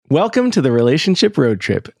Welcome to the Relationship Road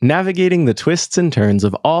Trip, navigating the twists and turns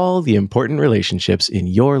of all the important relationships in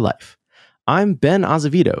your life. I'm Ben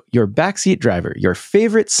Azevedo, your backseat driver, your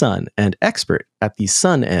favorite son, and expert at the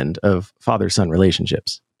son end of father-son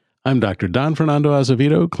relationships. I'm Dr. Don Fernando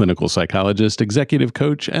Azevedo, clinical psychologist, executive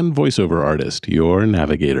coach, and voiceover artist, your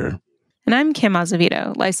navigator. And I'm Kim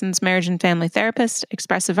Azevedo, licensed marriage and family therapist,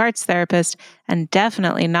 expressive arts therapist, and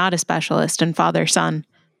definitely not a specialist in father-son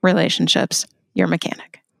relationships, your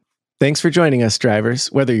mechanic. Thanks for joining us,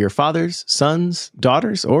 drivers, whether you're fathers, sons,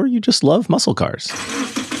 daughters, or you just love muscle cars.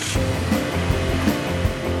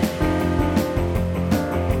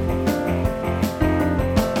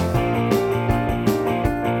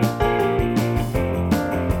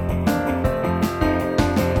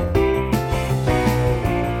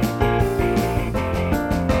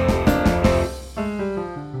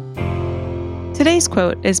 Today's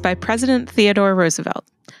quote is by President Theodore Roosevelt.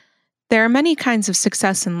 There are many kinds of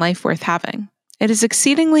success in life worth having. It is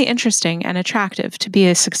exceedingly interesting and attractive to be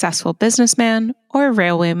a successful businessman, or a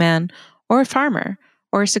railwayman, or a farmer,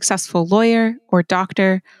 or a successful lawyer, or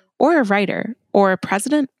doctor, or a writer, or a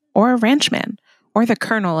president, or a ranchman, or the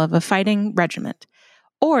colonel of a fighting regiment,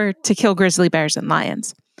 or to kill grizzly bears and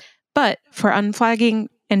lions. But for unflagging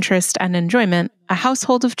interest and enjoyment, a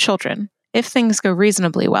household of children, if things go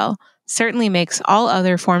reasonably well, certainly makes all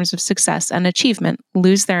other forms of success and achievement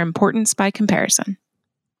lose their importance by comparison.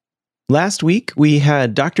 Last week, we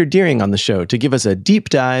had Dr. Deering on the show to give us a deep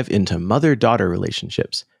dive into mother-daughter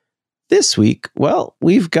relationships. This week, well,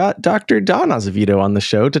 we've got Dr. Don Azevedo on the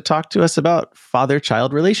show to talk to us about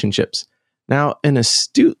father-child relationships. Now, an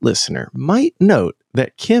astute listener might note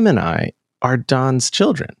that Kim and I are Don's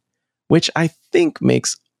children, which I think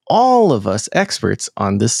makes all of us experts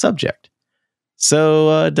on this subject.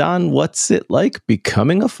 So, Don, what's it like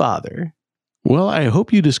becoming a father? Well, I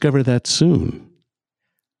hope you discover that soon.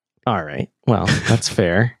 All right. Well, that's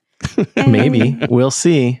fair. Maybe. We'll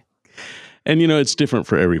see. And it's different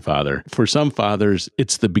for every father. For some fathers,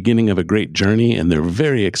 it's the beginning of a great journey, and they're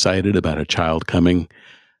very excited about a child coming.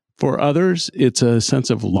 For others, it's a sense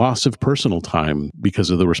of loss of personal time because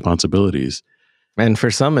of the responsibilities. And for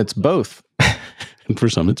some, it's both. And for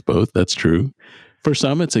some, it's both. That's true. For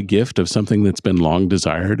some, it's a gift of something that's been long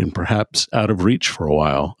desired and perhaps out of reach for a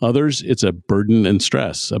while. Others, it's a burden and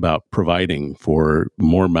stress about providing for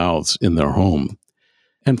more mouths in their home.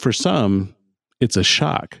 And for some, it's a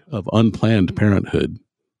shock of unplanned parenthood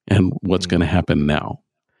and what's going to happen now.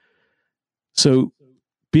 So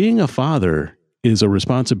being a father is a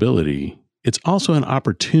responsibility. It's also an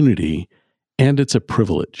opportunity, and it's a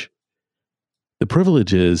privilege. The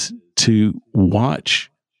privilege is to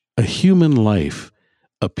watch a human life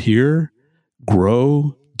appear,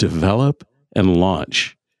 grow, develop, and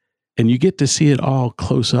launch. And you get to see it all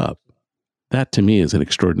close up. That, to me, is an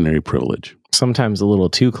extraordinary privilege. Sometimes a little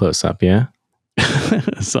too close up, yeah?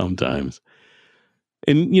 Sometimes.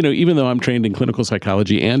 And, even though I'm trained in clinical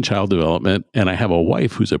psychology and child development, and I have a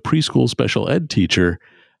wife who's a preschool special ed teacher,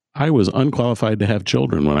 I was unqualified to have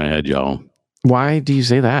children when I had y'all. Why do you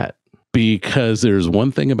say that? Because there's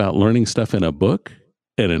one thing about learning stuff in a book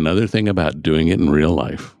and another thing about doing it in real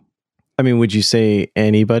life. I mean, would you say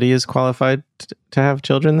anybody is qualified to have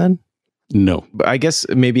children then? No. But I guess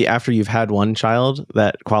maybe after you've had one child,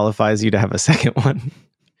 that qualifies you to have a second one.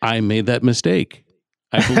 I made that mistake.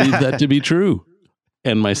 I believe that to be true.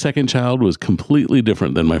 And my second child was completely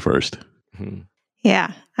different than my first. Mm-hmm.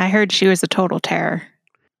 Yeah, I heard she was a total terror.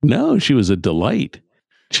 No, she was a delight.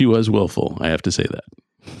 She was willful, I have to say that.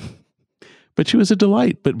 But she was a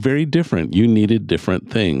delight, but very different. You needed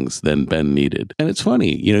different things than Ben needed. And it's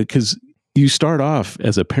funny, because you start off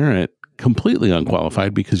as a parent completely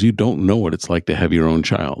unqualified because you don't know what it's like to have your own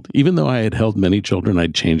child. Even though I had held many children,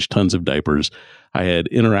 I'd changed tons of diapers, I had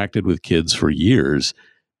interacted with kids for years,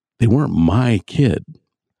 they weren't my kid.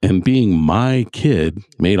 And being my kid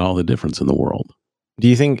made all the difference in the world. Do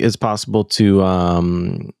you think it's possible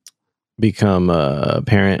to become a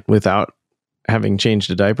parent without having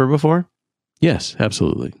changed a diaper before? Yes,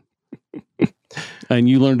 absolutely. And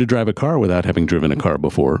you learn to drive a car without having driven a car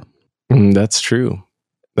before. That's true.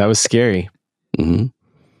 That was scary. Mm-hmm.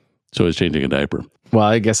 So is changing a diaper. Well,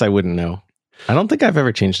 I guess I wouldn't know. I don't think I've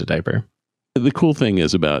ever changed a diaper. The cool thing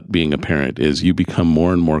is about being a parent is you become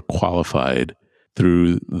more and more qualified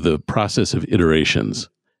through the process of iterations.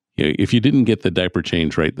 If you didn't get the diaper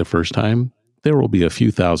change right the first time, there will be a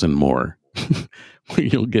few thousand more where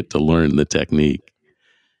you'll get to learn the technique.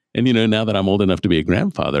 And, now that I'm old enough to be a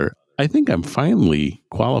grandfather, I think I'm finally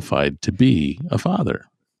qualified to be a father.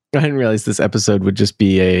 I didn't realize this episode would just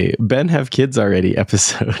be a Ben have kids already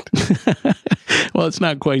episode. Well, it's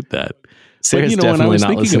not quite that. Sarah's when definitely I was not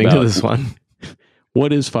thinking listening to about this one.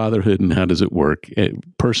 what is fatherhood and how does it work,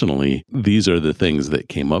 personally, these are the things that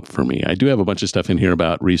came up for me. I do have a bunch of stuff in here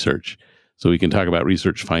about research, so we can talk about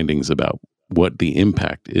research findings about what the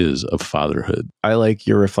impact is of fatherhood. I like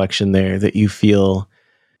your reflection there that you feel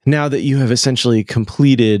now that you have essentially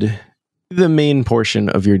completed the main portion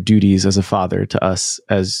of your duties as a father to us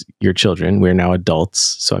as your children. We're now adults.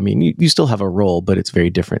 So, I mean, you still have a role, but it's very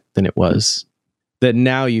different than it was. That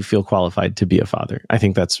now you feel qualified to be a father. I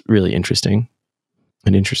think that's really interesting.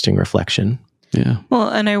 An interesting reflection. Yeah. Well,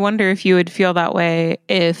 and I wonder if you would feel that way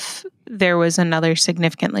if there was another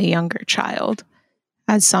significantly younger child,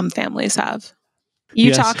 as some families have. You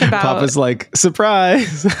Yes. talk about... Papa's like,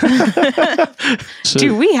 surprise.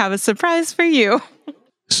 Do we have a surprise for you?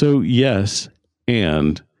 So yes,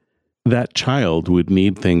 and that child would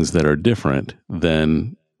need things that are different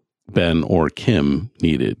than Ben or Kim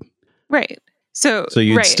needed. Right. So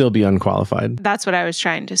you'd right. still be unqualified. That's what I was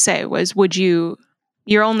trying to say was,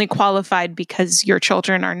 you're only qualified because your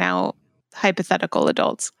children are now hypothetical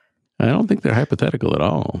adults. I don't think they're hypothetical at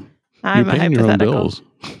all. I'm You're a paying your own hypothetical. bills.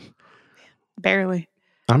 Barely.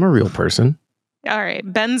 I'm a real person. All right.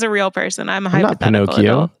 Ben's a real person. I'm a I'm not hypothetical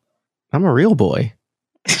Pinocchio. adult. I'm a real boy.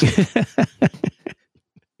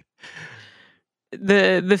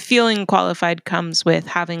 The feeling qualified comes with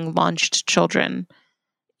having launched children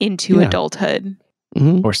into adulthood.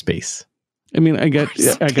 Mm-hmm. Or space. I mean, I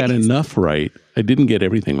got enough right. I didn't get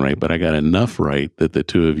everything right, but I got enough right that the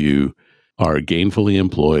two of you are gainfully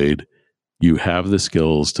employed. You have the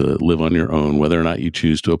skills to live on your own, whether or not you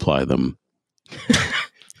choose to apply them.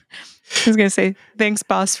 I was going to say, thanks,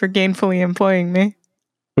 boss, for gainfully employing me.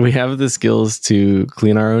 We have the skills to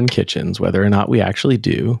clean our own kitchens, whether or not we actually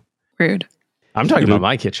do. Rude. I'm talking about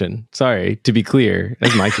my kitchen. Sorry, to be clear,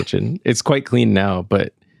 that's my kitchen. It's quite clean now,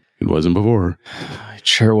 but it wasn't before. It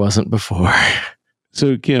sure wasn't before.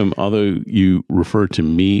 So, Kim, although you refer to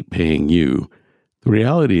me paying you, the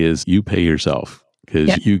reality is you pay yourself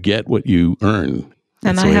because you get what you earn.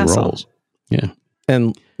 That's and I the way hustle. it rolls. Yeah.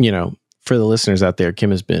 And, for the listeners out there,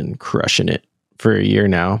 Kim has been crushing it for a year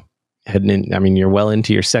now. Heading in, I mean, you're well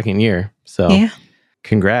into your second year. So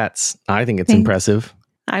congrats. I think it's impressive.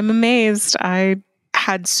 I'm amazed. I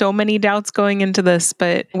had so many doubts going into this,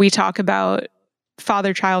 but we talk about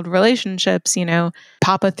father-child relationships,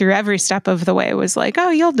 Papa through every step of the way was like,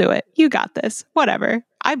 oh, you'll do it. You got this. Whatever.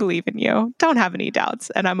 I believe in you. Don't have any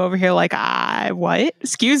doubts. And I'm over here like, what?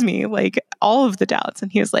 Excuse me. Like all of the doubts.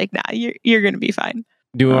 And he was like, nah, you're going to be fine.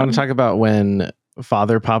 Do we want to talk about when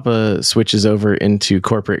Father Papa switches over into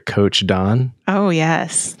corporate coach Don? Oh,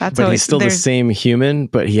 yes. But he's still the same human,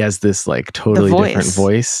 but he has this like totally different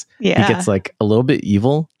voice. Yeah. He gets like a little bit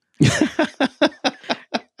evil.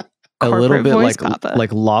 A little bit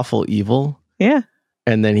like lawful evil. Yeah.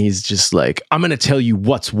 And then he's just like, I'm going to tell you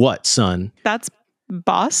what's what, son. That's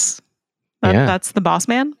boss. That's the boss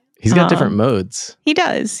man. He's got different modes. He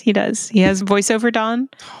does. He has voiceover Don.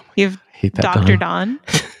 You have Dr. Don.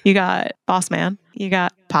 You got boss man. You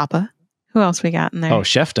got Papa. Who else we got in there? Oh,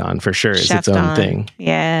 Chef Don for sure is Chef its own Don. thing.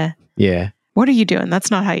 Yeah. Yeah. What are you doing?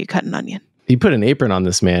 That's not how you cut an onion. He put an apron on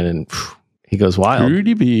this man and he goes wild.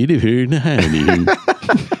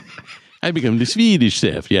 I become the Swedish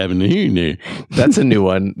chef. You haven't heard there. That's a new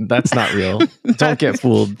one. That's not real. Don't get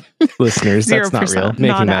fooled, listeners. That's not real. Making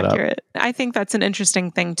not that accurate. up. I think that's an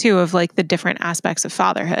interesting thing too, of like the different aspects of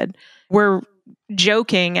fatherhood. We're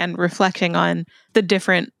joking and reflecting on the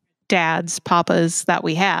different dads, papas that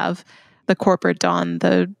we have, the corporate Don,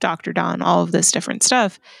 the Dr. Don, all of this different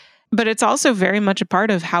stuff. But it's also very much a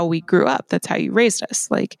part of how we grew up. That's how you raised us.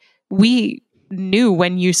 Like we knew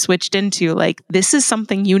when you switched into like, this is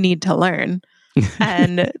something you need to learn.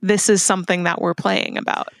 And this is something that we're playing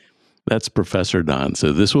about. That's Professor Don.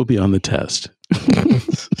 So this will be on the test.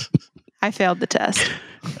 I failed the test.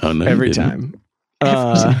 Oh, no, Every time.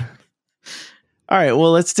 All right,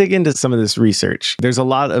 well, let's dig into some of this research. There's a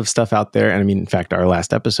lot of stuff out there. And I mean, in fact, our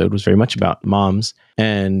last episode was very much about moms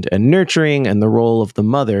and nurturing and the role of the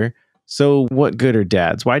mother. So what good are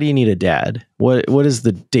dads? Why do you need a dad? What does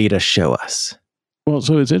the data show us? Well,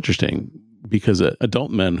 so it's interesting because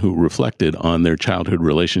adult men who reflected on their childhood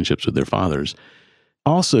relationships with their fathers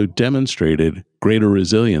also demonstrated greater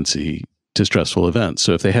resiliency to stressful events.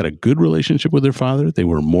 So if they had a good relationship with their father, they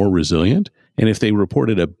were more resilient. And if they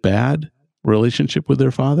reported a bad relationship with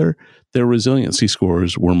their father, their resiliency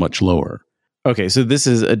scores were much lower. Okay, so this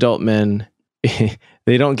is adult men.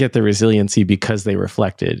 They don't get the resiliency because they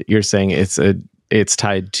reflected. You're saying it's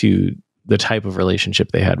tied to the type of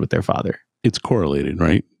relationship they had with their father. It's correlated,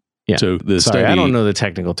 right? Yeah. So I don't know the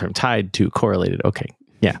technical term. Tied to, correlated. Okay.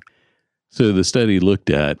 Yeah. So the study looked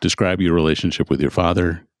at describe your relationship with your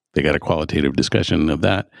father. They got a qualitative discussion of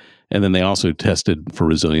that. And then they also tested for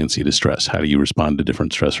resiliency to stress. How do you respond to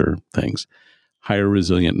different stressor things? Higher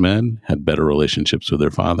resilient men had better relationships with their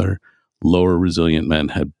father. Lower resilient men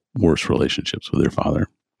had worse relationships with their father.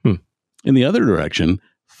 In the other direction,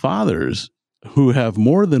 fathers who have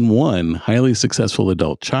more than one highly successful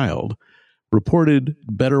adult child reported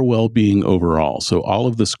better well-being overall. So all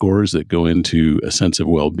of the scores that go into a sense of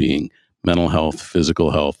well-being, mental health,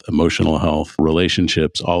 physical health, emotional health,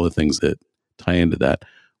 relationships, all the things that tie into that,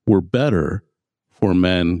 were better for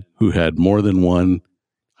men who had more than one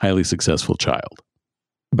highly successful child.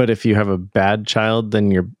 But if you have a bad child,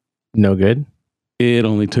 then you're no good? It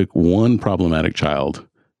only took one problematic child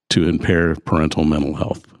to impair parental mental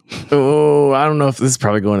health. Oh, I don't know if this is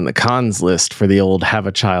probably going in the cons list for the old have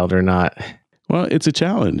a child or not. Well, it's a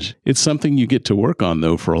challenge. It's something you get to work on,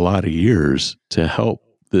 though, for a lot of years to help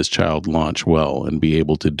this child launch well and be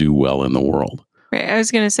able to do well in the world. Right. I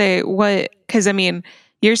was going to say because I mean,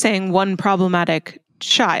 you're saying one problematic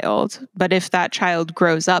child, but if that child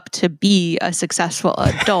grows up to be a successful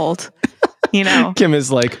adult, Kim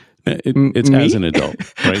is like, it's me? as an adult,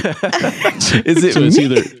 right? Is it so it's me?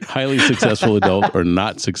 either highly successful adult or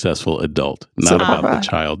not successful adult, not about the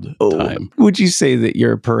child time. Would you say that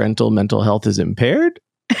your parental mental health is impaired?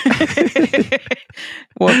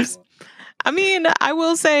 Whoops. I mean, I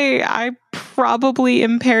will say I probably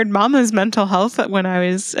impaired Mama's mental health when I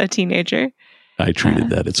was a teenager. I treated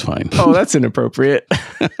that. It's fine. Oh, that's inappropriate.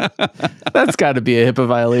 That's got to be a HIPAA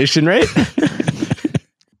violation, right?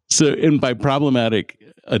 So, and by problematic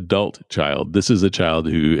adult child, this is a child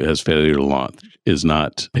who has failure to launch, is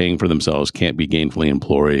not paying for themselves, can't be gainfully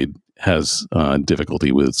employed, has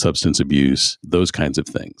difficulty with substance abuse, those kinds of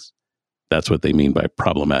things. That's what they mean by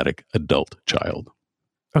problematic adult child.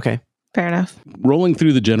 Okay. Fair enough. Rolling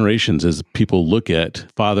through the generations as people look at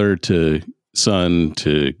father to son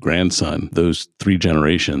to grandson, those three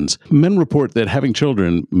generations, men report that having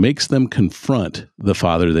children makes them confront the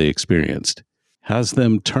father they experienced, has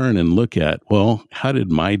them turn and look at, well, how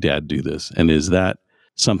did my dad do this? And is that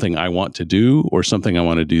something I want to do or something I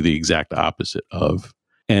want to do the exact opposite of?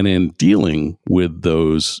 And in dealing with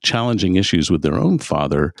those challenging issues with their own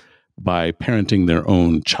father, by parenting their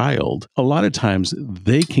own child, a lot of times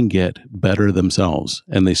they can get better themselves.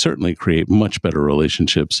 And they certainly create much better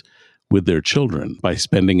relationships with their children by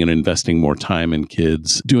spending and investing more time in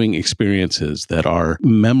kids, doing experiences that are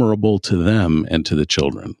memorable to them and to the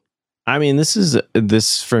children. I mean,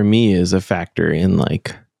 this for me is a factor in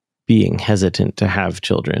like being hesitant to have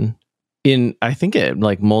children in, I think, at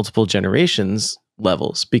like multiple generations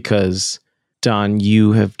levels, because Don,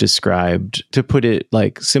 you have described, to put it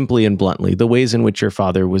like simply and bluntly, the ways in which your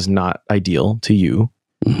father was not ideal to you.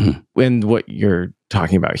 Mm-hmm. And what you're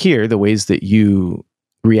talking about here, the ways that you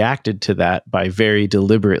reacted to that by very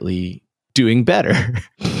deliberately doing better.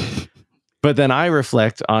 But then I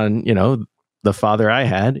reflect on, the father I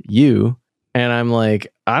had, you, and I'm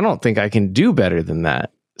like, I don't think I can do better than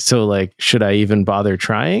that. So like, should I even bother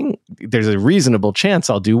trying? There's a reasonable chance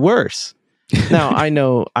I'll do worse. Now, I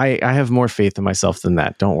know I have more faith in myself than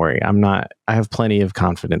that. Don't worry. I have plenty of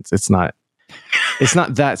confidence. It's not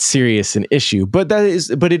that serious an issue, but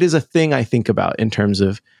it is a thing I think about in terms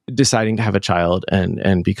of deciding to have a child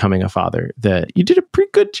and becoming a father, that you did a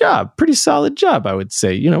pretty good job, pretty solid job, I would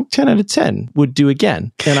say, 10 out of 10 would do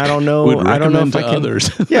again. And I don't know, I don't know if I can,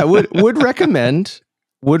 others. Yeah, would recommend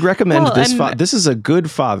this. This is a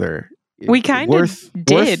good father. We kind of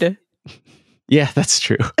did. Yeah, that's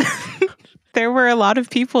true. There were a lot of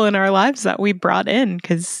people in our lives that we brought in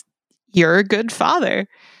because you're a good father.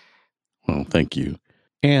 Well, thank you.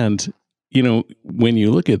 And, when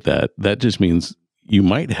you look at that, that just means you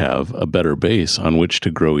might have a better base on which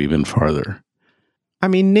to grow even farther. I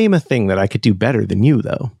mean, name a thing that I could do better than you,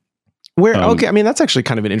 though. Okay, I mean, that's actually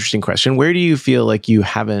kind of an interesting question. Where do you feel like you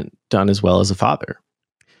haven't done as well as a father?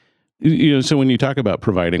 So when you talk about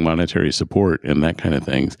providing monetary support and that kind of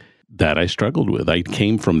thing, that I struggled with. I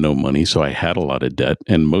came from no money, so I had a lot of debt,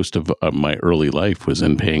 and most of my early life was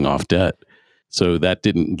in paying off debt. So that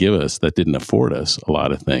didn't afford us a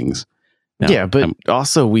lot of things. Now, yeah, but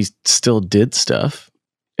also we still did stuff.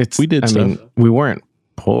 We did stuff. I mean, we weren't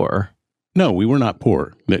poor. No, we were not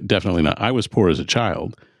poor. Definitely not. I was poor as a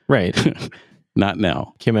child. Right. Not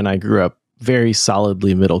now. Kim and I grew up very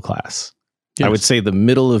solidly middle class. Yes. I would say the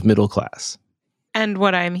middle of middle class. And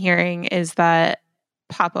what I'm hearing is that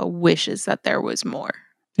Papa wishes that there was more.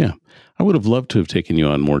 Yeah. I would have loved to have taken you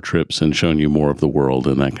on more trips and shown you more of the world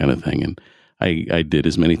and that kind of thing. And I did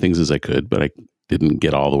as many things as I could, but I didn't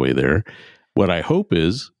get all the way there. What I hope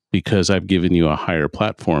is because I've given you a higher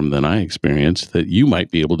platform than I experienced, that you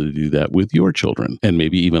might be able to do that with your children and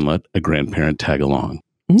maybe even let a grandparent tag along.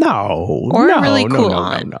 No. Or no, a really no, cool no,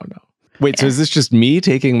 aunt. no. Wait, so is this just me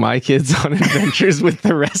taking my kids on adventures with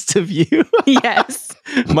the rest of you? Yes.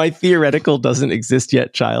 My theoretical doesn't exist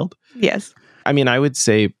yet child? Yes. I mean, I would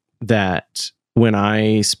say that when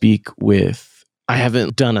I speak with, I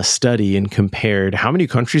haven't done a study and compared how many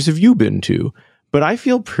countries have you been to, but I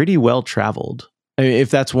feel pretty well traveled. I mean,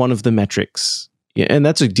 if that's one of the metrics, and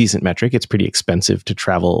that's a decent metric, it's pretty expensive to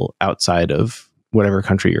travel outside of whatever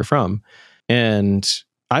country you're from. And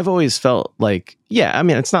I've always felt like, yeah, I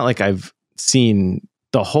mean, it's not like I've seen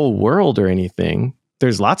the whole world or anything.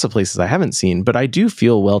 There's lots of places I haven't seen, but I do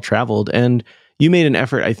feel well traveled. And you made an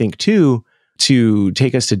effort, I think, too, to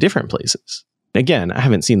take us to different places. Again, I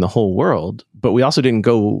haven't seen the whole world, but we also didn't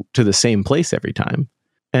go to the same place every time.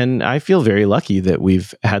 And I feel very lucky that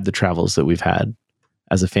we've had the travels that we've had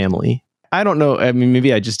as a family. I don't know. I mean,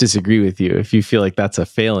 maybe I just disagree with you. If you feel like that's a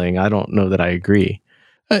failing, I don't know that I agree.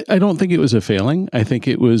 I don't think it was a failing. I think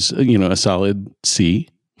it was, a solid C.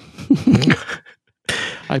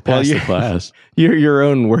 I passed the class. You're your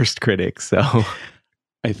own worst critic, so.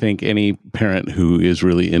 I think any parent who is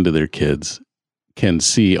really into their kids can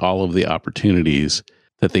see all of the opportunities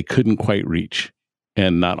that they couldn't quite reach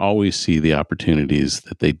and not always see the opportunities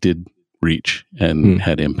that they did reach and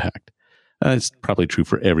had impact. It's probably true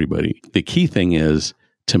for everybody. The key thing is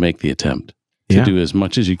to make the attempt, to do as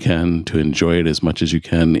much as you can, to enjoy it as much as you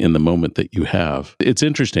can in the moment that you have. It's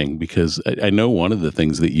interesting because I know one of the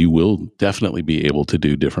things that you will definitely be able to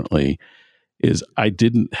do differently is I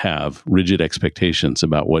didn't have rigid expectations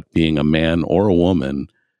about what being a man or a woman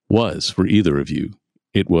was for either of you.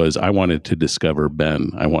 It was, I wanted to discover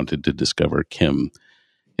Ben. I wanted to discover Kim.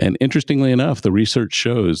 And interestingly enough, the research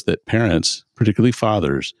shows that parents, particularly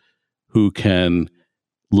fathers, who can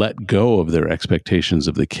let go of their expectations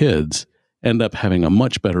of the kids end up having a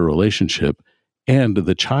much better relationship, and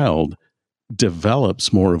the child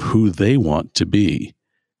develops more of who they want to be.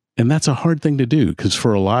 And that's a hard thing to do because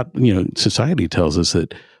for a lot, society tells us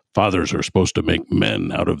that fathers are supposed to make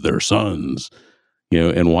men out of their sons,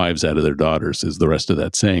 and wives out of their daughters. Is the rest of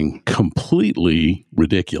that saying completely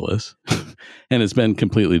ridiculous? And it's been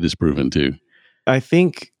completely disproven too. I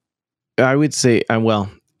think I would say,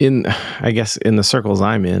 I guess in the circles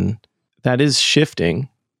I'm in, that is shifting.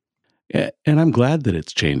 And I'm glad that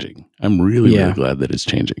it's changing. I'm really glad that it's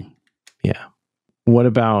changing. Yeah. What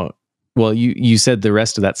about, you said the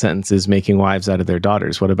rest of that sentence is making wives out of their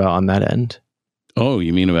daughters. What about on that end? Oh,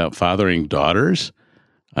 you mean about fathering daughters?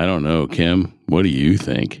 I don't know, Kim. What do you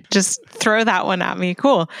think? Just throw that one at me.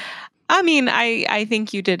 Cool. I mean, I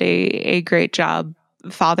think you did a great job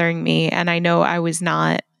fathering me. And I know I was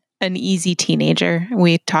not an easy teenager.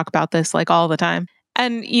 We talk about this like all the time.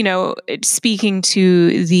 And, speaking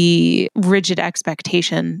to the rigid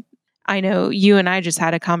expectation, I know you and I just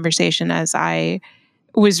had a conversation as I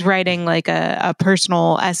was writing like a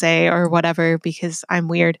personal essay or whatever, because I'm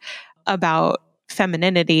weird, about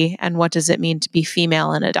femininity and what does it mean to be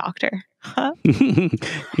female and a doctor.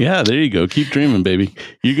 Yeah, there you go. Keep dreaming, baby.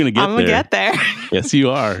 You're going to get there. I'm going to get there. Yes, you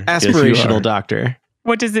are. Aspirational doctor.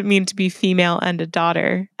 What does it mean to be female and a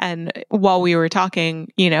daughter? And while we were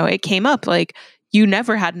talking, it came up like, you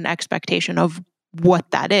never had an expectation of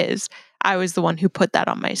what that is. I was the one who put that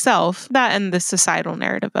on myself, that and the societal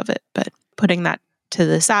narrative of it. But putting that to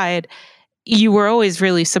the side, you were always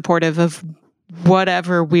really supportive of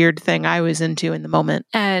whatever weird thing I was into in the moment.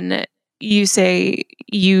 And you say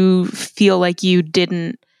you feel like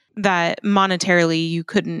that monetarily you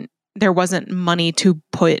couldn't, there wasn't money to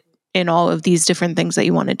put in all of these different things that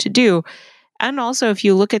you wanted to do. And also, if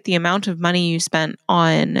you look at the amount of money you spent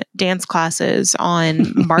on dance classes,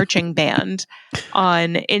 on marching band,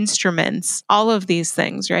 on instruments, all of these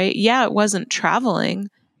things, right? Yeah, it wasn't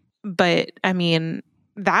traveling, but I mean,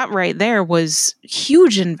 that right there was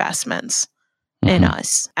huge investments in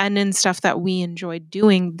us and in stuff that we enjoyed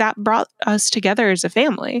doing that brought us together as a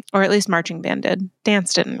family, or at least marching band did.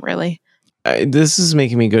 Dance didn't really. This is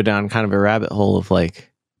making me go down kind of a rabbit hole of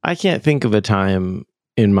like, I can't think of a time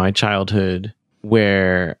in my childhood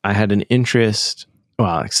where I had an interest,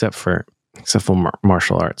 except for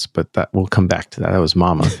martial arts, but that we'll come back to that. That was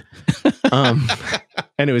Mama.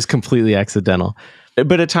 And it was completely accidental.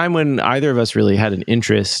 But a time when either of us really had an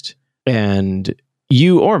interest and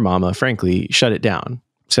you or Mama, frankly, shut it down.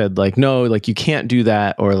 Said like, no, like you can't do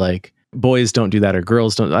that, or like boys don't do that, or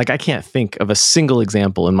girls don't. Like I can't think of a single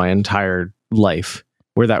example in my entire life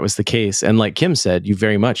where that was the case. And like Kim said,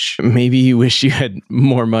 maybe you wish you had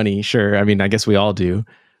more money. Sure. I mean, I guess we all do,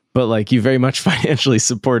 but like you very much financially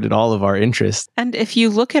supported all of our interests. And if you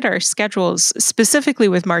look at our schedules, specifically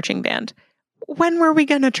with marching band, when were we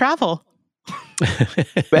going to travel?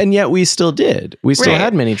 And yet we still did. We still Right.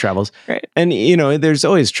 had many travels. Right. And, you know, there's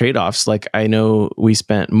always trade-offs. Like I know we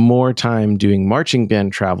spent more time doing marching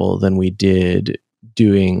band travel than we did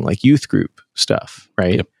doing like youth group stuff.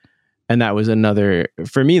 Right. Yep. And that was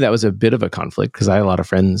for me, that was a bit of a conflict because I had a lot of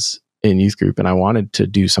friends in youth group and I wanted to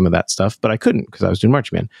do some of that stuff, but I couldn't because I was doing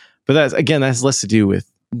marching band. But that's less to do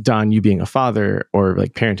with Don, you being a father or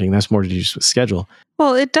like parenting. That's more to do just with schedule.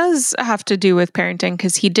 Well, it does have to do with parenting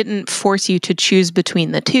because he didn't force you to choose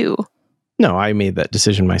between the two. No, I made that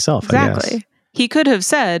decision myself. I Exactly. guess. He could have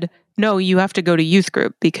said, no, you have to go to youth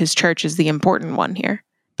group because church is the important one here.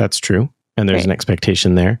 That's true. And there's Right. an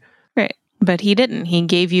expectation there. Right. But he didn't. He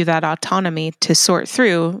gave you that autonomy to sort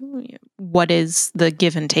through what is the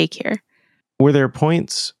give and take here. Were there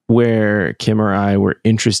points where Kim or I were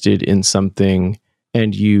interested in something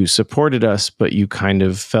and you supported us, but you kind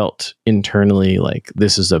of felt internally like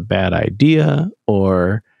this is a bad idea,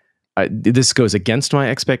 or this goes against my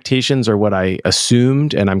expectations or what I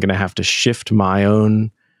assumed, and I'm going to have to shift my own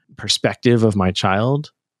perspective of my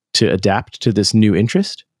child to adapt to this new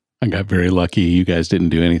interest? I got very lucky. You guys didn't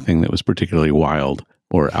do anything that was particularly wild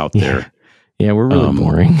or out there. Yeah, we're really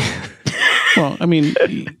boring. Well, I mean,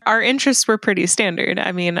 Our interests were pretty standard.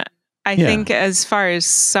 I mean, I think as far as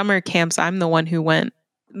summer camps, I'm the one who went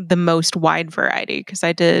the most wide variety because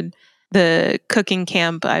I did the cooking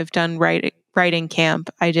camp. I've done writing camp.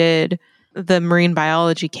 I did the marine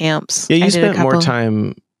biology camps. Yeah, I you did a spent more couple-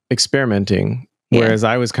 time experimenting, Yeah. whereas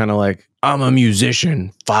I was kind of like, I'm a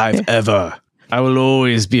musician, ever. I will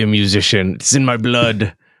always be a musician. It's in my blood.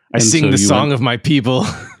 I And sing so the you song went- of my people.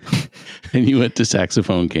 and you went to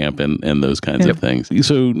saxophone camp and those kinds of things.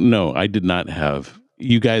 So no, I did not have,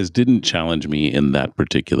 you guys didn't challenge me in that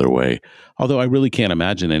particular way. Although I really can't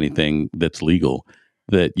imagine anything that's legal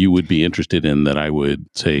that you would be interested in that I would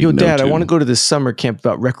say, Yo, no Dad, to. I want to go to this summer camp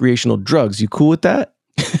about recreational drugs. You cool with that?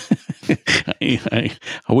 I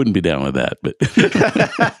wouldn't be down with that, but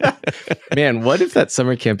Man, what if that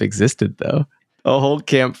summer camp existed, though? A whole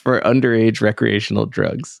camp for underage recreational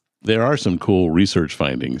drugs. there are some cool research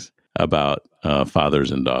findings about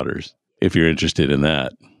fathers and daughters, if you're interested in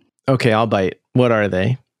that. Okay, I'll bite. What are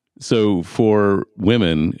they? So for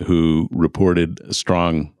women who reported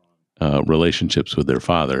strong relationships with their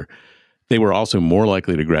father, they were also more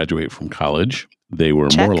likely to graduate from college. They were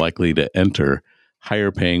Check. more likely to enter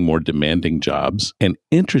higher paying, more demanding jobs. And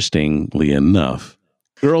interestingly enough,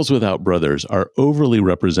 girls without brothers are overly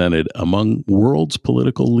represented among world's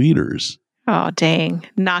political leaders. Oh, dang.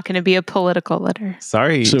 Not going to be a political letter.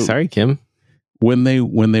 Sorry, Kim. When they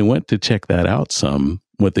went to check that out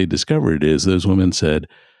what they discovered is those women said,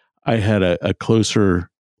 I had a closer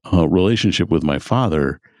relationship with my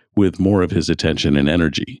father with more of his attention and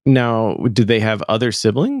energy. Now, did they have other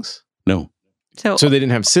siblings? No. So So they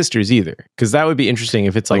didn't have sisters either? Because that would be interesting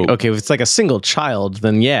if it's like, Oh. okay, if it's like a single child,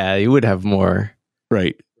 then yeah, you would have more.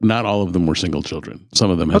 Right. Not all of them were single children. Some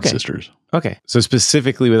of them had Okay. sisters. Okay, so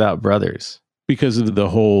specifically without brothers. Because of the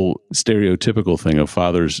whole stereotypical thing of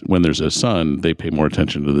fathers, when there's a son, they pay more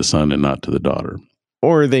attention to the son and not to the daughter.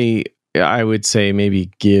 Or they, I would say, maybe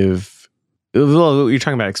give, well, you're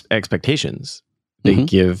talking about expectations. They Mhm.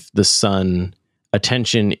 give the son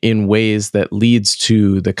attention in ways that leads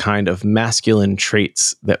to the kind of masculine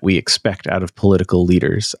traits that we expect out of political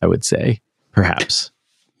leaders, I would say, perhaps.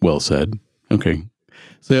 Well said. Okay.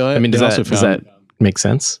 So I mean, does that make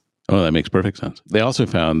sense? Oh, that makes perfect sense. They also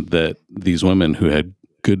found that these women who had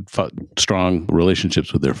good, strong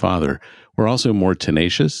relationships with their father were also more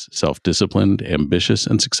tenacious, self-disciplined, ambitious,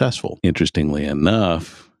 and successful. Interestingly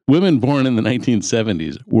enough, women born in the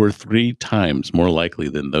 1970s were 3 times more likely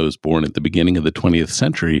than those born at the beginning of the 20th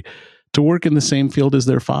century to work in the same field as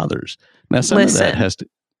their fathers. Now, some of that Listen. has to...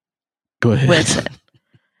 Go ahead. listen,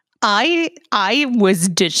 I was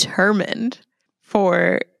determined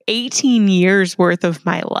for 18 years worth of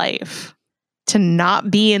my life to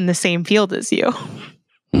not be in the same field as you.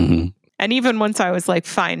 hmm And even once I was like,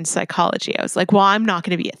 fine, psychology, I was like, well, I'm not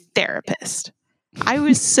going to be a therapist. I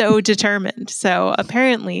was so determined. So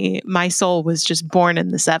apparently my soul was just born in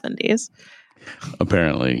the 70s.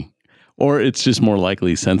 Apparently. Or it's just more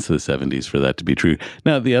likely since the 70s for that to be true.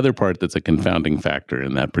 Now, the other part that's a confounding factor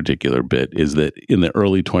in that particular bit is that in the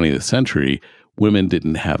early 20th century, women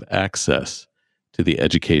didn't have access to the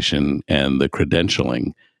education and the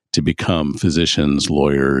credentialing to become physicians,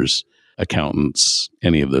 lawyers, accountants,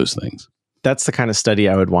 any of those things. That's the kind of study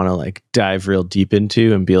I would want to like dive real deep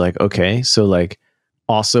into and be like, okay, so like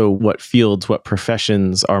also what fields, what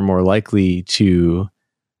professions are more likely to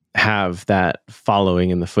have that following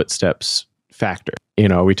in the footsteps factor? You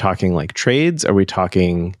know, are we talking like trades? Are we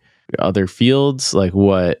talking other fields? Like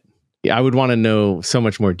what? I would want to know so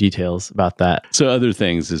much more details about that. So other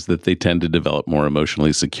things is that they tend to develop more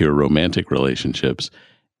emotionally secure romantic relationships,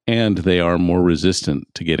 and they are more resistant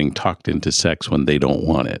to getting talked into sex when they don't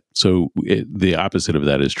want it. So the opposite of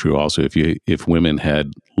that is true also. If women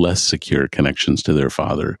had less secure connections to their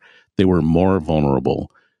father, they were more vulnerable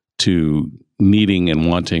to needing and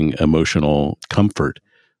wanting emotional comfort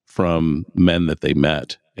from men that they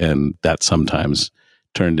met, and that sometimes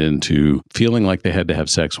turned into feeling like they had to have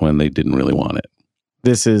sex when they didn't really want it.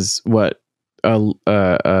 This is what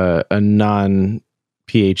a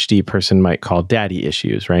non-PhD person might call daddy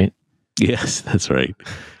issues, right? Yes, that's right.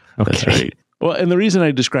 Okay. That's right. Well, and the reason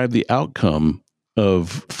I describe the outcome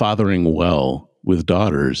of fathering well with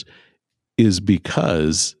daughters is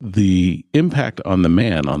because the impact on the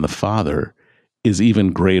man, on the father, is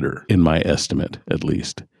even greater, in my estimate, at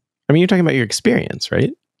least. I mean, you're talking about your experience,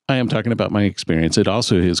 right? I am talking about my experience. It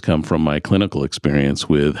also has come from my clinical experience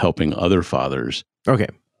with helping other fathers. Okay.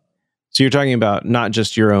 So you're talking about not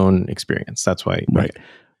just your own experience. That's why. Right. Okay.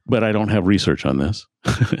 But I don't have research on this.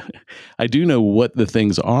 I do know what the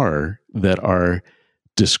things are that are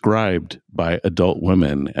described by adult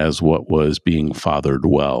women as what was being fathered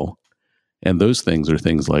well. And those things are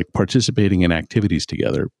things like participating in activities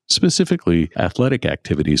together, specifically athletic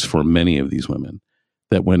activities for many of these women.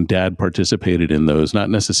 That when dad participated in those, not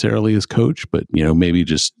necessarily as coach, but maybe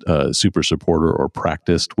just super supporter or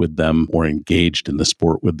practiced with them or engaged in the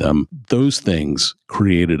sport with them, those things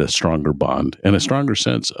created a stronger bond and a stronger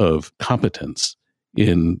sense of competence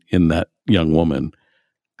in that young woman.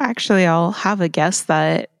 Actually, I'll have a guess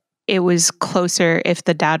that it was closer if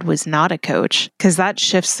the dad was not a coach, because that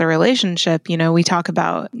shifts the relationship. We talk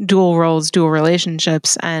about dual roles, dual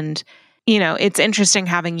relationships, and, it's interesting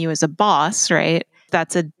having you as a boss, right?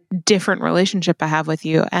 That's a different relationship I have with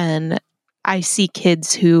you. And I see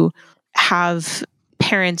kids who have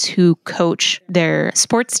parents who coach their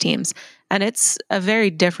sports teams, and it's a very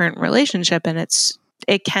different relationship, and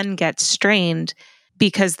it can get strained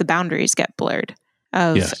because the boundaries get blurred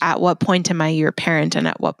of Yes. At what point am I your parent and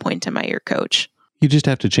at what point am I your coach? You just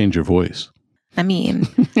have to change your voice. I mean,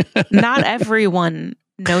 not everyone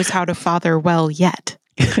knows how to father well yet.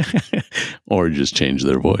 Or just change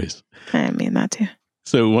their voice. I mean, that too.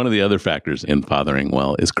 So one of the other factors in fathering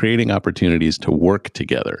well is creating opportunities to work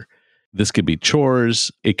together. This could be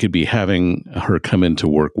chores. It could be having her come in to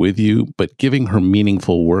work with you, but giving her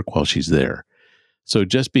meaningful work while she's there. So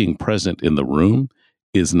just being present in the room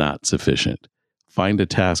is not sufficient. Find a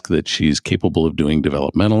task that she's capable of doing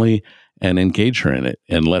developmentally and engage her in it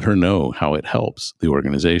and let her know how it helps the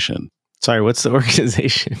organization. Sorry, what's the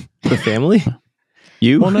organization? The family?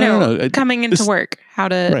 You? Well, no. Coming into work, how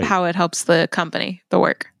it helps the company, the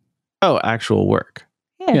work. Oh, actual work.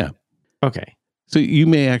 Yeah. Okay. So you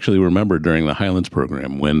may actually remember during the Highlands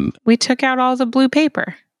program when we took out all the blue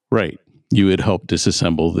paper. Right. You had helped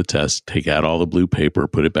disassemble the test, take out all the blue paper,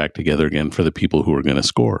 put it back together again for the people who were going to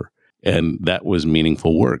score. And that was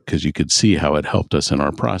meaningful work because you could see how it helped us in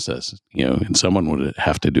our process, and someone would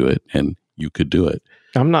have to do it and you could do it.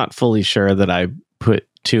 I'm not fully sure that I put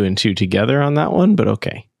 2 and 2 together on that one, but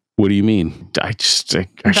okay. What do you mean? I just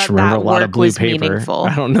remember a lot of blue paper. Meaningful.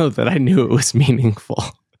 I don't know that I knew it was meaningful.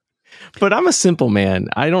 But I'm a simple man.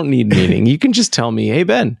 I don't need meaning. You can just tell me, hey,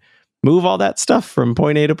 Ben, move all that stuff from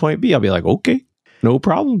point A to point B. I'll be like, okay, no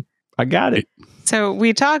problem. I got it. So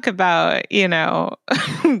we talk about,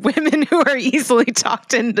 women who are easily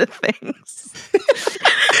talked into things.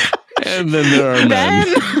 And then there are men.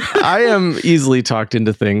 I am easily talked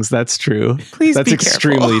into things. That's true. Please That's be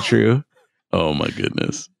extremely careful. true. Oh, my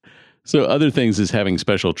goodness. So other things is having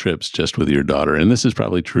special trips just with your daughter. And this is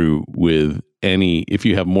probably true with if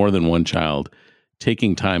you have more than one child,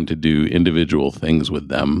 taking time to do individual things with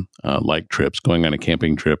them, like trips, going on a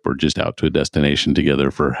camping trip or just out to a destination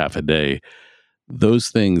together for half a day. Those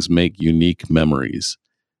things make unique memories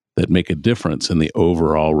that make a difference in the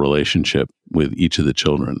overall relationship with each of the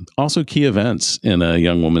children. Also, key events in a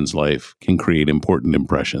young woman's life can create important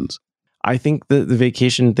impressions. I think the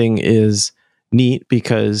vacation thing is neat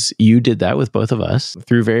because you did that with both of us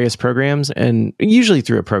through various programs and usually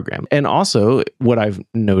through a program. And also what I've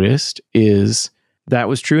noticed is that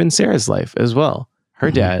was true in Sarah's life as well.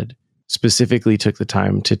 Her dad specifically took the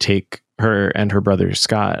time to take her and her brother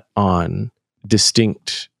Scott on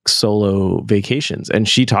distinct solo vacations. And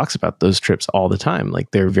she talks about those trips all the time.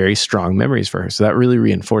 Like they're very strong memories for her. So that really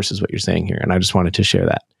reinforces what you're saying here. And I just wanted to share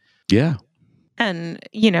that. Yeah. And,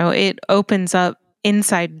 it opens up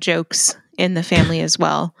inside jokes in the family as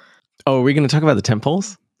well. Oh, are we going to talk about the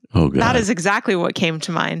temples? Oh, God. That is exactly what came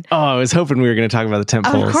to mind. Oh, I was hoping we were going to talk about the tent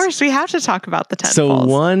poles. Of course, we have to talk about the tent So poles.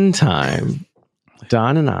 one time,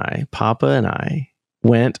 Don and I, Papa and I,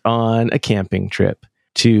 went on a camping trip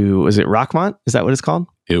to, was it Rockmont? Is that what it's called?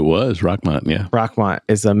 It was Rockmont, yeah. Rockmont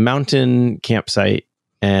is a mountain campsite.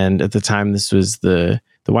 And at the time, this was the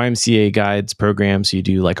YMCA guides program. So you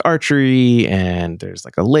do like archery, and there's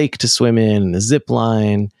like a lake to swim in and a zip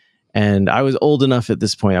line. And I was old enough at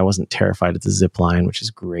this point, I wasn't terrified at the zip line, which is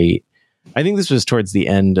great. I think this was towards the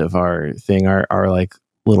end of our thing. Our like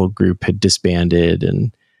little group had disbanded,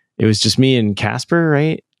 and it was just me and Casper,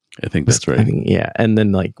 right? I think that's right. Yeah. And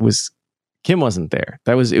then like Kim wasn't there.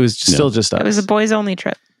 It was still just us. It was a boys only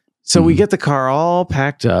trip. So we get the car all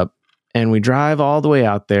packed up, and we drive all the way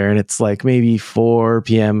out there, and it's like maybe 4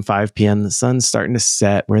 p.m., 5 p.m. The sun's starting to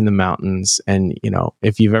set. We're in the mountains. And, you know,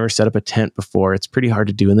 if you've ever set up a tent before, it's pretty hard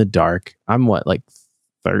to do in the dark. I'm like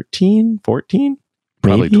 13, 14?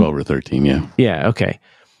 Probably maybe? 12 or 13, yeah. Yeah, okay.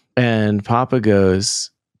 And Papa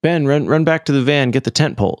goes, Ben, run back to the van, get the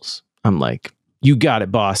tent poles. I'm like, you got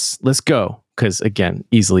it, boss. Let's go. Because, again,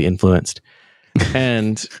 easily influenced.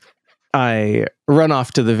 And I run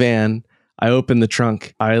off to the van. I open the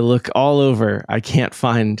trunk. I look all over. I can't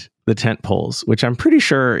find the tent poles, which I'm pretty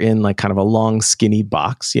sure are in like kind of a long, skinny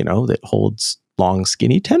box, you know, that holds long,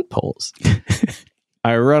 skinny tent poles.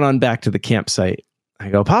 I run on back to the campsite. I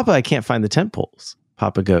go, Papa, I can't find the tent poles.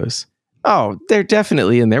 Papa goes, oh, they're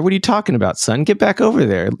definitely in there. What are you talking about, son? Get back over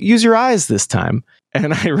there. Use your eyes this time.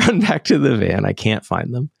 And I run back to the van. I can't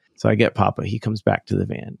find them. So I get Papa. He comes back to the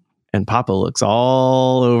van. And Papa looks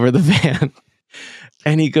all over the van.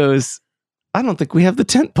 And he goes, I don't think we have the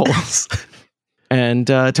tent poles. And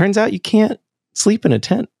turns out you can't sleep in a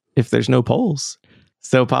tent if there's no poles.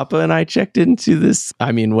 So Papa and I checked into this,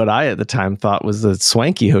 I mean, what I at the time thought was a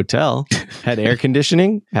swanky hotel. Had air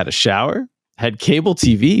conditioning, had a shower, had cable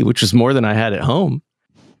TV, which was more than I had at home.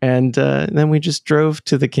 And then we just drove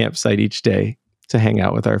to the campsite each day to hang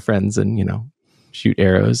out with our friends and, you know, shoot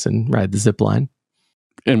arrows and ride the zip line.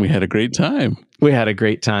 And we had a great time. We had a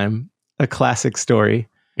great time. A classic story.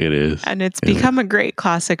 It is. And it's become a great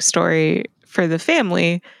classic story for the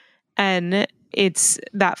family. And it's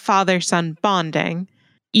that father-son bonding.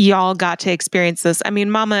 Y'all got to experience this. I mean,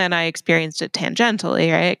 Mama and I experienced it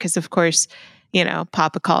tangentially, right? Because, of course, you know,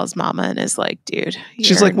 Papa calls Mama and is like, dude.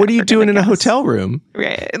 She's like, what are you doing in a hotel room?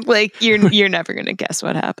 Right. Like, you're never going to guess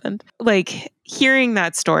what happened. Like, hearing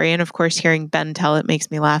that story, and of course, hearing Ben tell it makes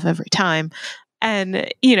me laugh every time.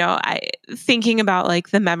 And, you know, thinking about like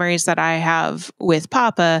the memories that I have with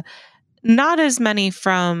Papa, not as many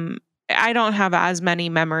I don't have as many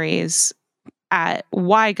memories at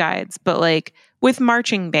Y Guides, but like with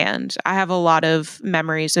marching band, I have a lot of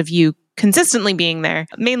memories of you consistently being there,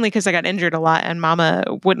 mainly because I got injured a lot and Mama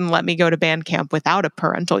wouldn't let me go to band camp without a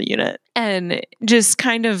parental unit. And just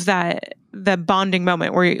kind of the bonding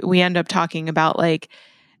moment where we end up talking about like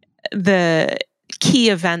the key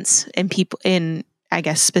events in I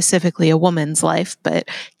guess specifically a woman's life, but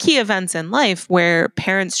key events in life where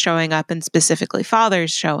parents showing up and specifically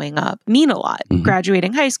fathers showing up mean a lot. Mm-hmm.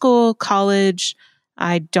 Graduating high school, college.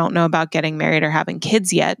 I don't know about getting married or having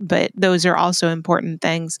kids yet, but those are also important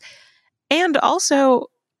things. And also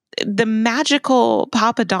the magical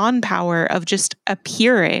Papa Don power of just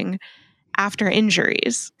appearing after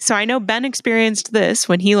injuries. So I know Ben experienced this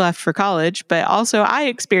when he left for college, but also I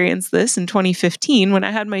experienced this in 2015 when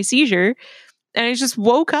I had my seizure and I just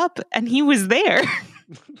woke up and he was there.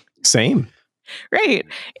 Same. Right.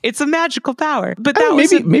 It's a magical power. But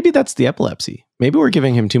maybe that's the epilepsy. Maybe we're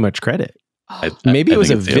giving him too much credit. Maybe it was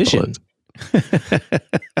a vision.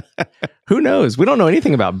 Who knows? We don't know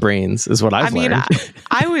anything about brains, is what I've learned.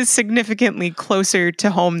 I was significantly closer to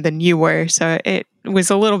home than you were, so it was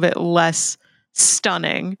a little bit less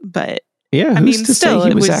stunning. But yeah, who's to say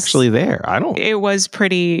he was actually there? It was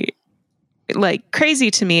pretty like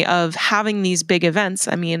crazy to me of having these big events.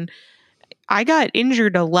 I mean, I got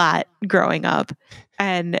injured a lot growing up,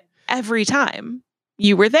 and every time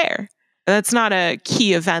you were there. That's not a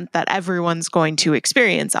key event that everyone's going to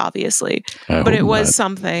experience, obviously, but it was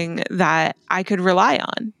something that I could rely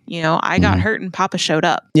on. You know, I got hurt and Papa showed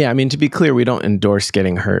up. Yeah, I mean, to be clear, we don't endorse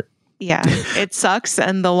getting hurt. Yeah, it sucks,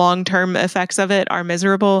 and the long-term effects of it are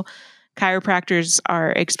miserable. Chiropractors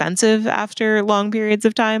are expensive after long periods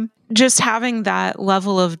of time. Just having that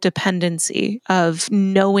level of dependency of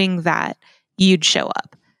knowing that you'd show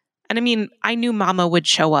up. And I mean, I knew Mama would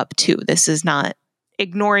show up too. This is not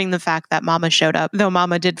ignoring the fact that Mama showed up, though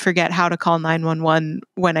Mama did forget how to call 911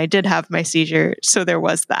 when I did have my seizure. So there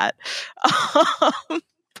was that.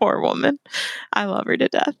 Poor woman. I love her to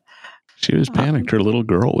death. She was panicked. Her little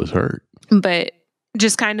girl was hurt. But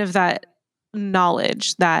just kind of that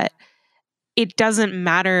knowledge that it doesn't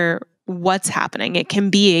matter what's happening. It can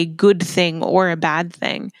be a good thing or a bad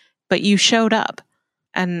thing, but you showed up.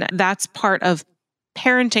 And that's part of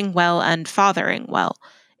parenting well and fathering well,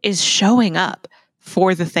 is showing up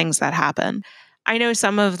for the things that happen. I know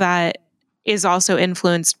some of that is also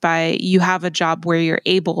influenced by you have a job where you're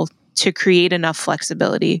able to create enough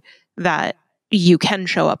flexibility that you can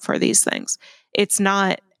show up for these things. It's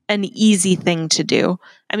not an easy thing to do.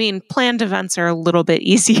 I mean, planned events are a little bit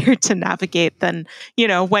easier to navigate than,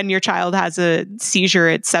 when your child has a seizure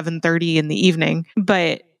at 7:30 in the evening.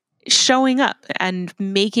 But showing up and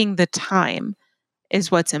making the time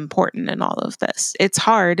is what's important in all of this. It's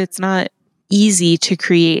hard. It's not easy to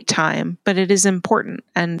create time, but it is important.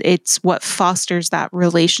 And it's what fosters that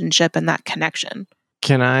relationship and that connection.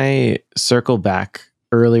 Can I circle back?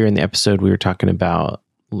 Earlier in the episode, we were talking about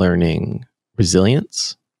learning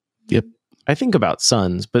resilience. Yep. I think about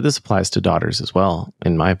sons, but this applies to daughters as well,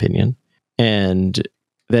 in my opinion. And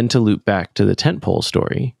then to loop back to the tentpole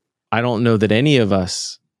story, I don't know that any of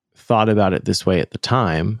us thought about it this way at the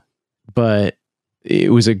time, but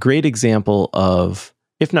it was a great example of,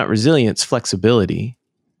 if not resilience, flexibility,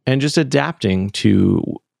 and just adapting to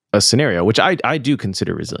a scenario, which I do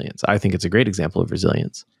consider resilience. I think it's a great example of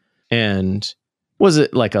resilience. And was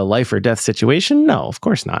it like a life or death situation? No, of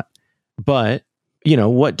course not. But,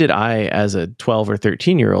 what did I, as a 12 or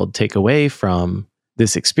 13-year-old, take away from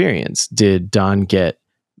this experience? Did Don get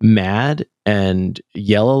mad and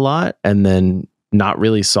yell a lot and then not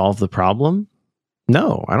really solve the problem?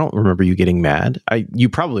 No, I don't remember you getting mad. You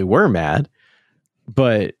probably were mad,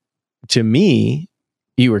 but to me,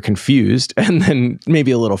 you were confused and then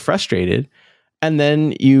maybe a little frustrated. And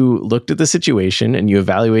then you looked at the situation and you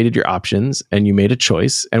evaluated your options and you made a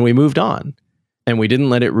choice and we moved on. And we didn't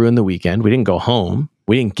let it ruin the weekend. We didn't go home.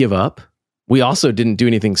 We didn't give up. We also didn't do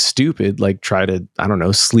anything stupid like try to,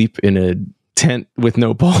 sleep in a tent with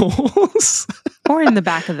no poles. Or in the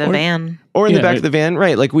back of the van. Or in the back of the van,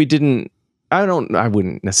 right. Like we didn't, I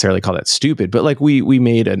wouldn't necessarily call that stupid, but like we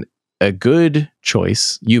made a good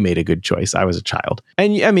choice. You made a good choice. I was a child.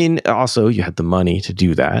 And also you had the money to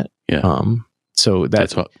do that. Yeah. So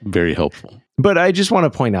that's very helpful. But I just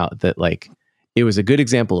want to point out that it was a good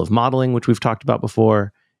example of modeling, which we've talked about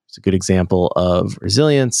before. It's a good example of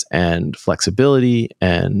resilience and flexibility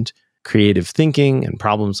and creative thinking and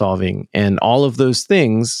problem solving. And all of those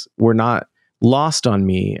things were not lost on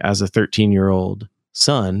me as a 13-year-old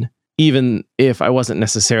son, even if I wasn't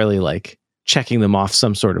necessarily checking them off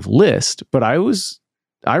some sort of list, but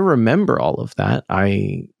I remember all of that.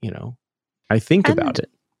 I think about it.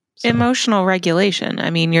 So. Emotional regulation. I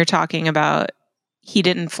mean, you're talking about he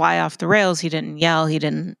didn't fly off the rails. He didn't yell.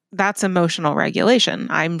 That's emotional regulation.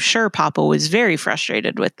 I'm sure Papa was very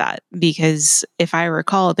frustrated with that because if I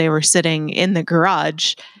recall, they were sitting in the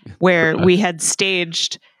garage where we had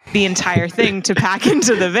staged the entire thing to pack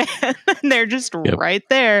into the van. And they're just right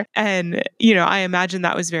there. And, I imagine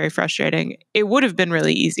that was very frustrating. It would have been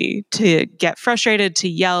really easy to get frustrated, to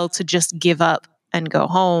yell, to just give up and go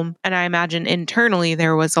home. And I imagine internally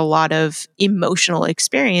there was a lot of emotional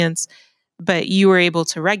experience, but you were able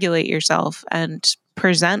to regulate yourself and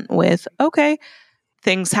present with, okay,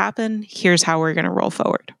 things happen. Here's how we're going to roll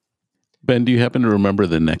forward. Ben, do you happen to remember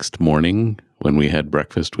the next morning when we had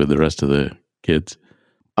breakfast with the rest of the kids?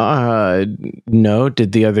 No.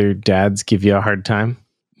 Did the other dads give you a hard time?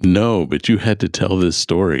 No, but you had to tell this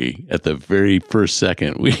story at the very first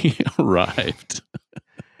second we arrived.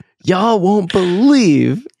 Y'all won't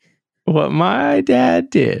believe what my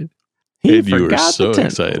dad did. And you were so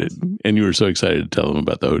excited. And you were so excited to tell him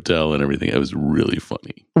about the hotel and everything. It was really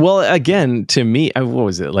funny. Well, again, to me, what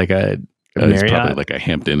was it? Like a Marriott? It's probably like a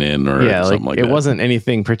Hampton Inn or something like that. It wasn't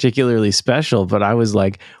anything particularly special, but I was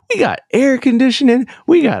like, we got air conditioning.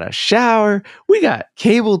 We got a shower. We got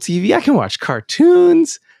cable TV. I can watch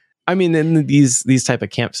cartoons. I mean, then these type of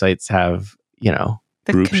campsites have,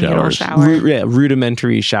 the group showers.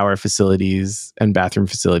 Rudimentary shower facilities and bathroom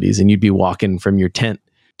facilities. And you'd be walking from your tent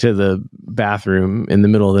to the bathroom in the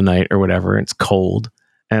middle of the night or whatever. And it's cold.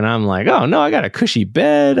 And I'm like, oh no, I got a cushy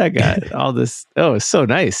bed. I got all this. Oh, it's so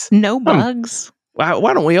nice. No bugs.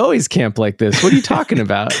 Why don't we always camp like this? What are you talking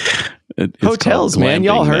about? Hotels, man.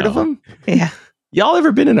 Y'all heard of them? Yeah. Y'all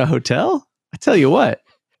ever been in a hotel? I tell you what,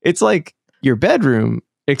 it's like your bedroom,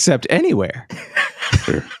 except anywhere.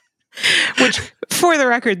 Sure. Which, for the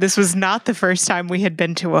record, this was not the first time we had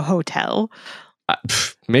been to a hotel.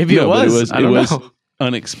 Maybe it was. I don't know.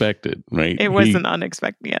 Unexpected, right? It wasn't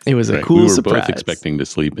unexpected. Yes, it was a cool surprise. We were both expecting to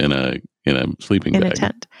sleep in a sleeping bag. In a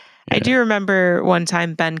tent. Yeah. I do remember one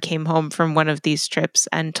time Ben came home from one of these trips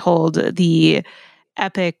and told the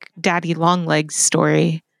epic daddy longlegs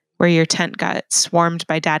story where your tent got swarmed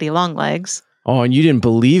by daddy longlegs. Oh, and you didn't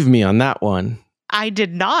believe me on that one. I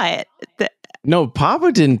did not. No,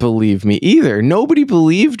 Papa didn't believe me either. Nobody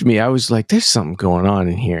believed me. I was like, there's something going on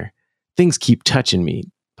in here. Things keep touching me.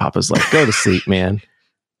 Papa's like, go to sleep, man.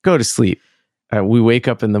 Go to sleep. We wake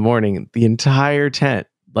up in the morning, the entire tent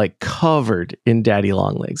like covered in daddy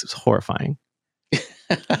longlegs. It was horrifying.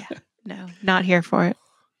 Yeah, no, not here for it.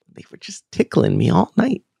 They were just tickling me all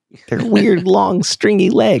night. They're weird, long, stringy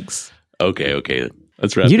legs. Okay.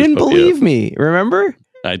 Let's wrap. You didn't this puppy believe up. me, remember?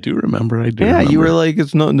 I do remember. Yeah, you were like,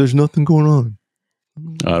 there's nothing going on.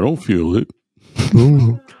 I don't feel it.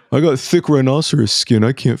 I got thick rhinoceros skin.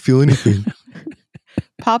 I can't feel anything.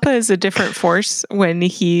 Papa is a different force when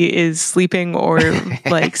he is sleeping or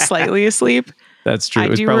like slightly asleep. That's true. I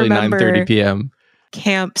It was do probably remember 9:30 p.m.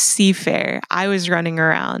 Camp Seafair. I was running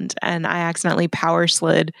around and I accidentally power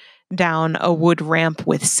slid down a wood ramp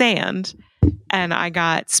with sand. And I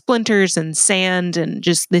got splinters and sand and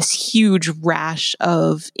just this huge rash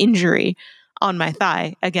of injury on my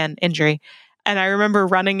thigh. Again, injury. And I remember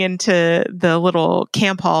running into the little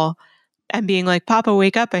camp hall and being like, Papa,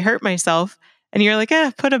 wake up. I hurt myself. And you're like,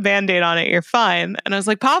 put a Band-Aid on it. You're fine. And I was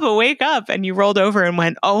like, Papa, wake up. And you rolled over and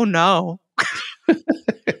went, oh no.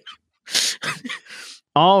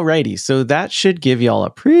 Alrighty, so that should give y'all a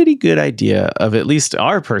pretty good idea of at least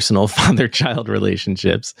our personal father-child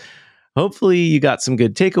relationships. Hopefully you got some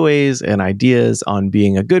good takeaways and ideas on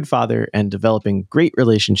being a good father and developing great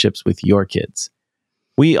relationships with your kids.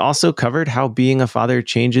 We also covered how being a father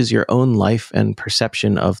changes your own life and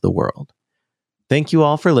perception of the world. Thank you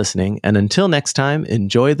all for listening, and until next time,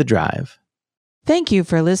 enjoy the drive. Thank you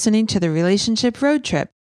for listening to the Relationship Road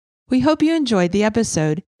Trip. We hope you enjoyed the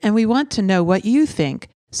episode, and we want to know what you think,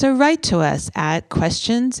 so write to us at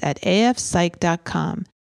questions@afpsych.com.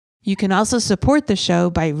 You can also support the show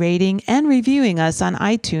by rating and reviewing us on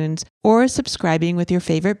iTunes or subscribing with your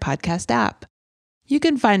favorite podcast app. You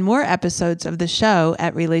can find more episodes of the show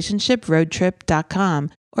at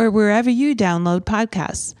relationshiproadtrip.com or wherever you download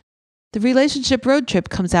podcasts. The Relationship Road Trip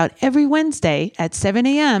comes out every Wednesday at 7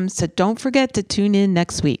 a.m., so don't forget to tune in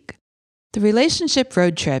next week. The Relationship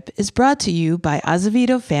Road Trip is brought to you by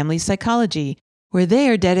Azevedo Family Psychology, where they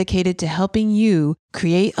are dedicated to helping you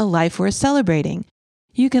create a life worth celebrating.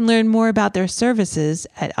 You can learn more about their services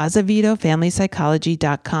at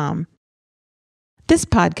azevedofamilypsychology.com. This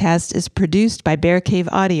podcast is produced by Bear Cave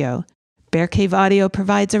Audio. Bear Cave Audio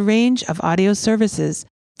provides a range of audio services,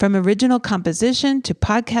 from original composition to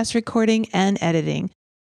podcast recording and editing.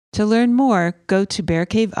 To learn more, go to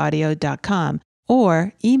bearcaveaudio.com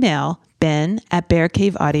or email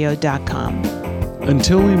ben@bearcaveaudio.com.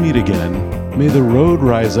 Until we meet again, may the road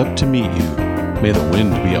rise up to meet you. May the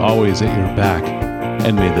wind be always at your back,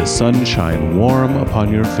 and may the sun shine warm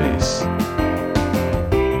upon your face.